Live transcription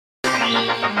Here we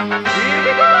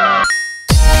go!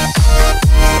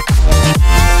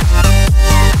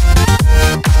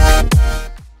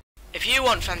 If you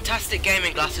want fantastic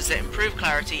gaming glasses that improve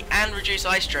clarity and reduce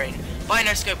eye strain, buy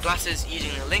NoSope glasses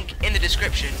using the link in the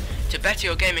description to better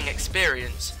your gaming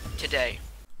experience today.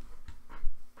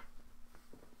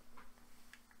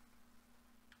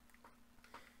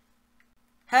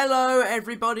 Hello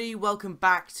everybody, welcome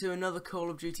back to another Call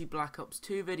of Duty Black Ops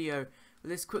 2 video.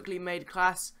 With this quickly made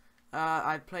class,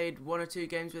 I've played one or two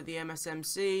games with the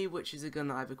MSMC, which is a gun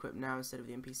that I've equipped now instead of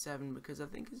the MP7 because I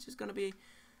think it's just going to be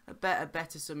a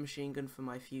better submachine gun for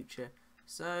my future.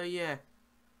 So yeah,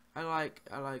 I like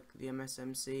the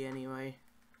MSMC anyway.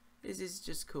 This is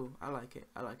just cool. I like it.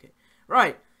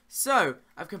 Right, so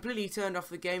I've completely turned off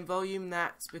the game volume.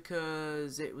 That's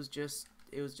because it was just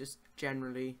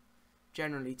generally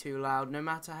too loud. No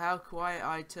matter how quiet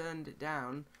I turned it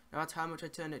down, no matter how much I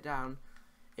turned it down,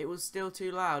 it was still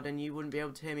too loud and you wouldn't be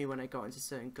able to hear me when I got into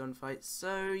certain gunfights.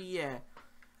 So yeah,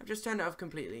 I've just turned it off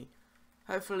completely.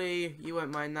 Hopefully you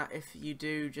won't mind that. If you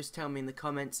do, just tell me in the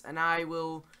comments and I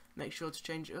will make sure to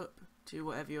change it up to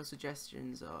whatever your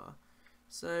suggestions are.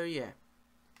 So yeah.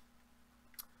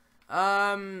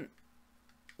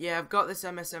 Yeah, I've got this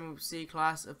MSMC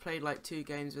class. I've played like 2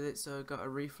 games with it, so I've got a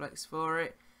reflex for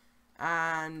it.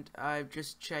 And I've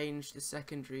just changed the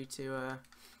secondary to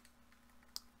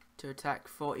attack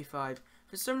 45.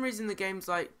 For some reason the game's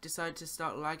like decided to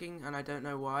start lagging and I don't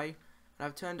know why. And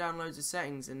I've turned down loads of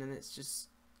settings and then it's just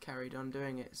carried on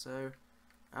doing it. So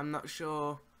I'm not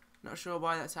sure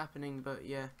why that's happening, but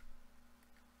yeah.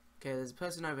 Okay, there's a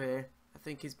person over here. I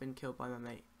think he's been killed by my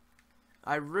mate.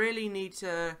 I really need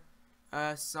to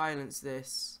silence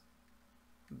this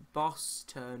boss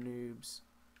noobs.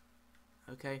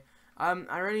 Okay.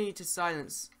 I really need to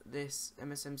silence this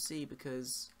MSMC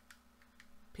because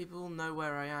people know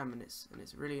where I am and it's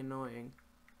really annoying.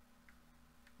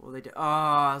 Well, they do.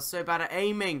 Oh, so bad at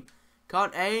aiming.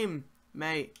 Can't aim,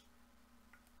 mate.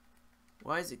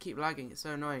 Why does it keep lagging? It's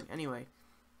so annoying. Anyway,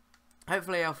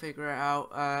 hopefully I'll figure it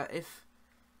out.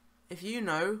 If you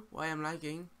know why I'm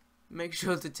lagging, make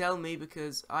sure to tell me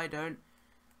because I don't.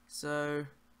 So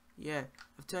yeah,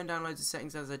 I've turned down loads of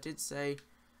settings as I did say,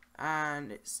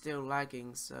 and it's still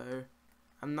lagging. So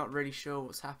I'm not really sure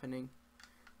what's happening.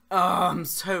 Oh, I'm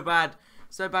so bad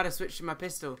at switching my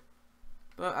pistol.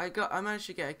 But I managed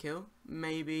to get a kill.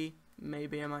 Maybe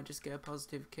I might just get a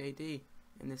positive KD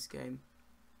in this game.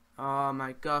 Oh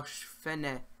my gosh,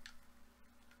 Fene.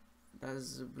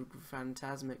 That's a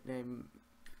phantasmic name.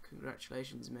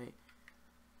 Congratulations, mate.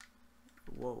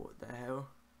 Whoa, what the hell?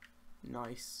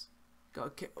 Nice. Got a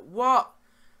kill. What?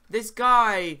 This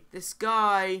guy,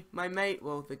 my mate.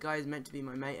 Well, the guy is meant to be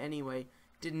my mate anyway.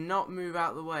 Did not move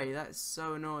out the way. That's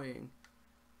so annoying.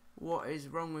 What is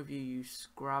wrong with you, you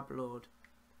scrab lord?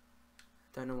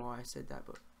 Don't know why I said that,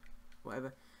 but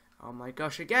whatever. Oh my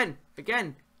gosh, again.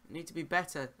 I need to be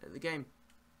better at the game.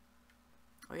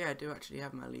 Oh yeah, I do actually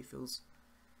have my lethals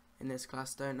in this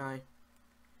class, don't I?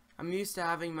 I'm used to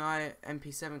having my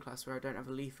MP7 class where I don't have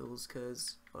lethals,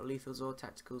 or lethals or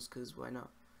tacticals, because why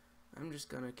not? I'm just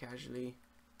gonna casually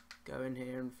go in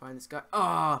here and find this guy.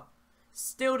 Ah! Oh,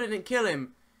 still didn't kill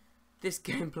him. This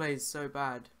gameplay is so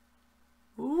bad.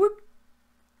 Whoop!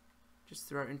 Just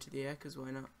throw it into the air, because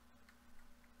why not?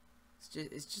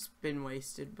 It's just been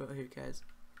wasted, but who cares?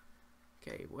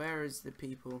 Okay, where is the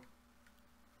people?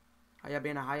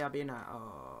 Hayabina.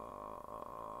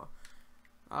 Oh,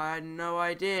 I had no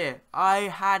idea.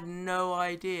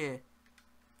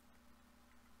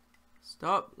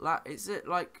 Stop.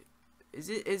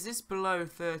 Is this below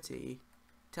 30?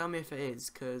 Tell me if it is,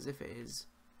 because if it is,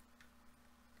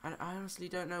 I honestly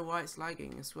don't know why it's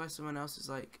lagging. I swear someone else is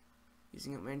like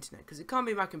using up my internet, because it can't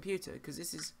be my computer, because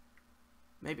this is,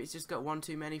 maybe it's just got one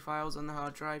too many files on the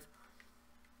hard drive.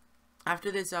 After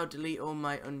this I'll delete all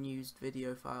my unused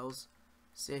video files,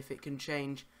 see if it can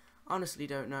change. Honestly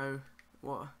don't know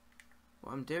what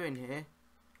I'm doing here.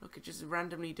 Look, it just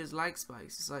randomly does lag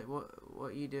spikes. It's like, what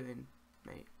are you doing,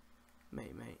 mate? Mate,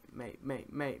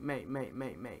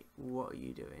 what are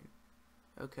you doing?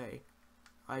 Okay,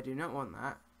 I do not want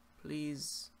that.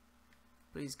 Please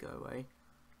go away.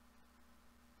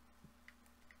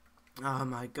 Oh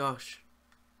my gosh.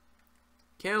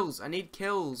 Kills, I need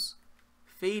kills.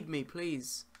 Feed me,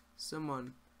 please.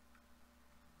 Someone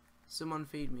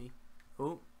feed me.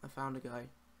 Oh, I found a guy.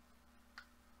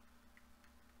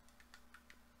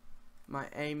 My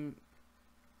aim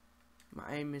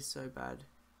is so bad.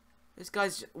 This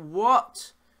guy's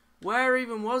what? Where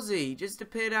even was he? Just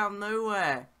appeared out of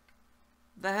nowhere.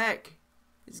 The heck?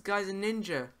 This guy's a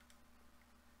ninja.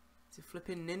 He's a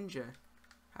flipping ninja.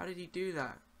 How did he do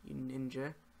that? you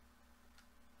ninja.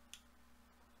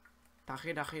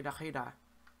 Dachida.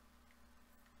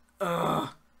 Ugh.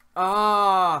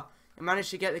 Ah! I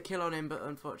managed to get the kill on him, but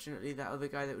unfortunately that other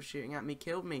guy that was shooting at me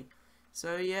killed me.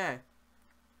 So yeah.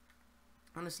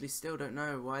 Honestly, still don't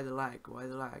know why the lag. Why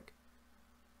the lag?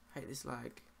 Hate this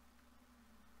lag.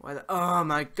 Why the... Oh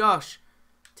my gosh!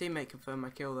 Teammate confirmed my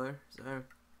kill though, so...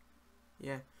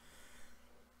 Yeah.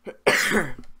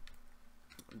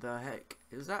 The heck?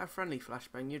 Is that a friendly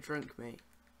flashbang? You're drunk, mate.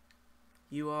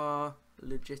 You are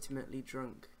legitimately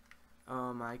drunk.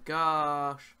 Oh my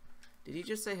gosh. Did he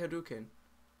just say Hadouken?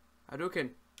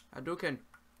 Hadouken. Hadouken.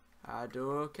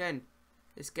 Hadouken.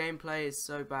 This gameplay is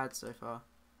so bad so far.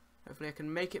 Hopefully I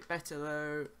can make it better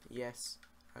though. Yes.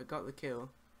 I got the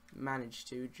kill. Managed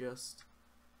to just...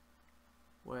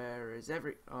 Where is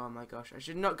every... Oh my gosh. I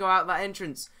should not go out that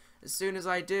entrance. As soon as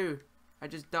I do, I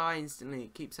just die instantly.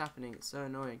 It keeps happening. It's so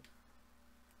annoying.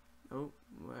 Oh,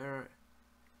 where...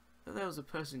 Oh, there was a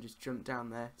person just jumped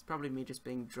down there. It's probably me just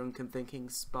being drunk and thinking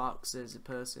Sparks is a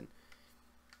person.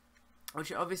 Which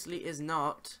it obviously is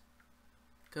not.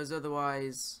 Because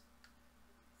otherwise...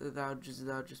 That would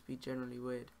just be generally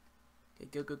weird.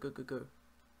 Okay, go.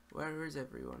 Where is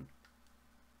everyone?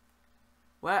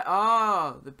 Where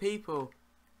are the people?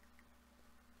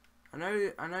 I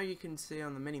know you can see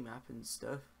on the minimap and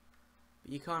stuff,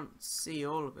 but you can't see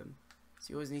all of them.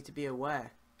 So you always need to be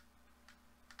aware.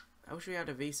 I wish we had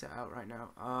a VSAT out right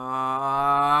now.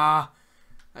 Ah,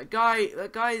 that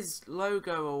guy's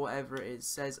logo or whatever it is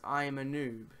says I am a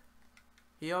noob.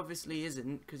 He obviously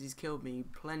isn't, because he's killed me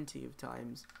plenty of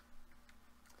times.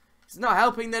 It's not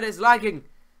helping that it's lagging.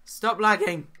 Stop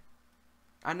lagging.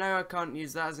 I know I can't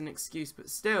use that as an excuse, but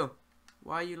still,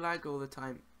 why you lag all the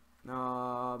time?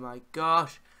 Oh my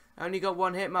gosh, I only got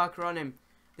one hit marker on him.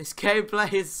 This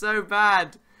gameplay is so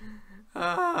bad.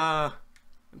 I'm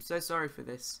so sorry for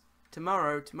this.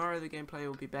 Tomorrow the gameplay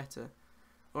will be better,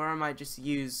 or I might just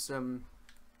use some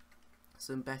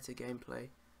better gameplay.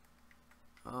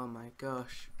 Oh my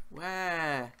gosh,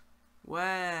 where?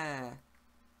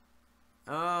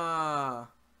 Oh.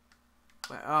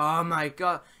 Oh my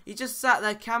god, he just sat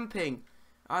there camping,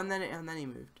 and then he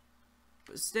moved.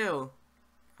 But still,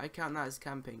 I count that as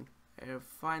camping. I have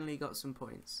finally got some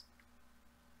points.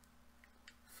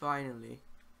 Finally.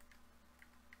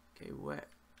 Okay, where?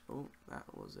 Oh, that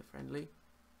was a friendly.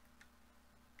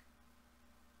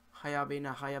 Hayabi.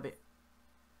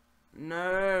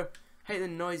 No, I hate the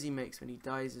noise he makes when he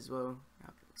dies as well.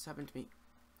 It's happened to me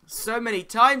so many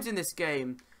times in this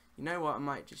game. You know what? I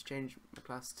might just change my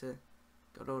class to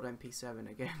good old MP7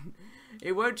 again.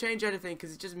 It won't change anything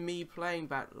because it's just me playing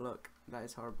bad. Look, that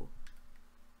is horrible.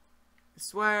 I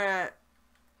swear,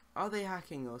 are they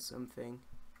hacking or something?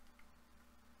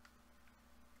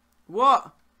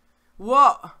 What?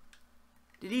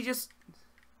 Did he just...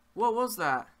 What was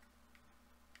that?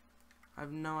 I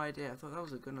have no idea. I thought that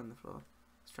was a gun on the floor. I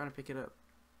was trying to pick it up.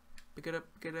 Pick it up.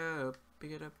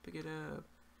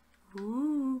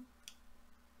 Ooh.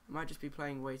 I might just be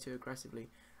playing way too aggressively.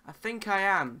 I think I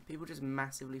am. People just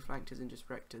massively flanked us and just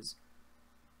wrecked us.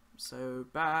 So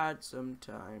bad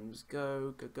sometimes.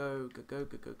 Go.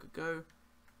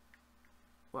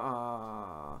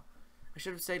 Wow. I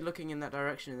should have stayed looking in that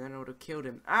direction and then I would have killed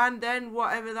him. And then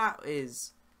whatever that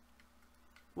is.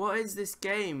 What is this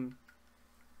game?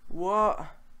 What?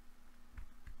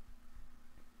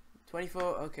 24,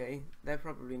 okay. They're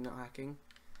probably not hacking.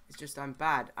 It's just I'm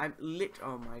bad.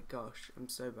 Oh my gosh. I'm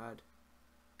so bad.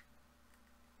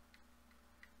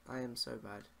 I am so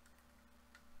bad.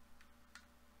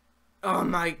 Oh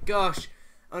my gosh.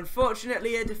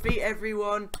 Unfortunately, I defeat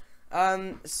everyone.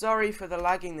 Sorry for the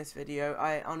lagging this video.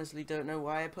 I honestly don't know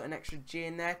why I put an extra G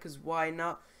in there, because why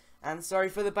not? And sorry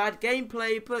for the bad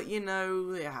gameplay, but you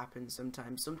know, it happens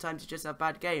sometimes. Sometimes you just have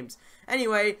bad games.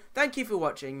 Anyway, thank you for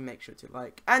watching. Make sure to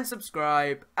like and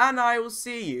subscribe, and I will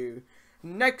see you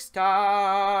next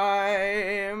time.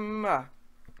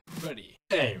 Ready,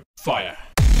 aim, fire.